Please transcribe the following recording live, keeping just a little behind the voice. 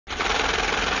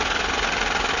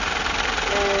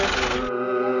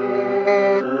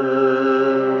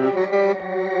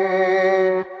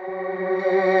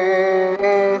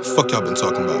Fuck y'all been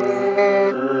talking about?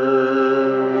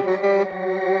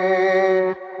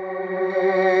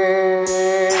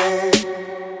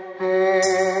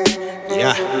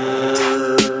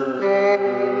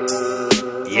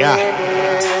 Yeah.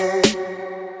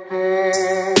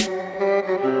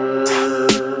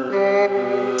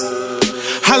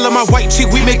 I love my white chick,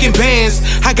 we making bands.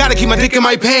 I gotta keep my dick in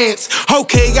my pants.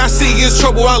 Okay, I see it's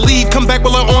trouble, I leave. Come back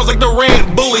with her arms like the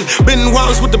Rand bully. Ben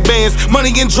Wallace with the bands.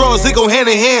 Money and draws, they go hand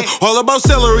in hand. All about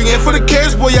celery. And for the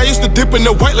cash, boy, I used to dip in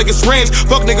the white like it's ranch.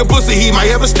 Fuck nigga pussy, he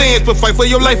might have a stance, but fight for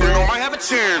your life, you might have a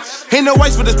chance. Ain't no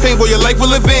ice for this pain, boy, your life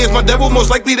will advance. My devil most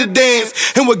likely to dance.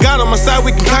 And with God on my side,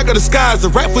 we can conquer the skies. The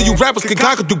rap for you rappers can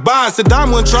conquer Dubai.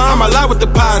 Saddam wouldn't try, I'm alive with the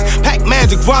pies. Pack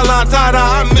magic, voila, tie-dye.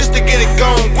 I'm Mr. Get it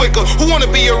gone quicker. Who wanna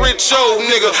be a rich old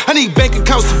nigga? I need bank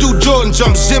accounts to do Jordan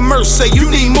jumps. Jim Merce say you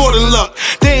need more than luck.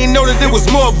 They ain't know that there was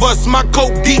more of us. My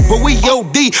coke deep, but we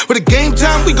OD. For the game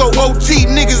time, we go OT.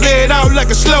 Niggas lay it out like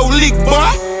a slow leak,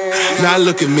 boy. Now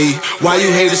look at me, why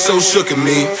you haters so shook at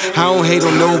me? I don't hate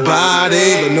on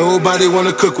nobody, but nobody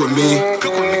wanna cook with me.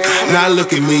 Now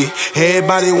look at me,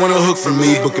 everybody wanna hook for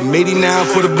me. Booking M80 now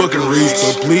for the booking reach,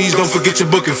 but please don't forget your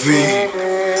booking fee.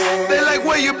 They like,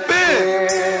 where you been?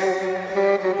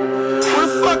 Where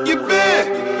the fuck you been?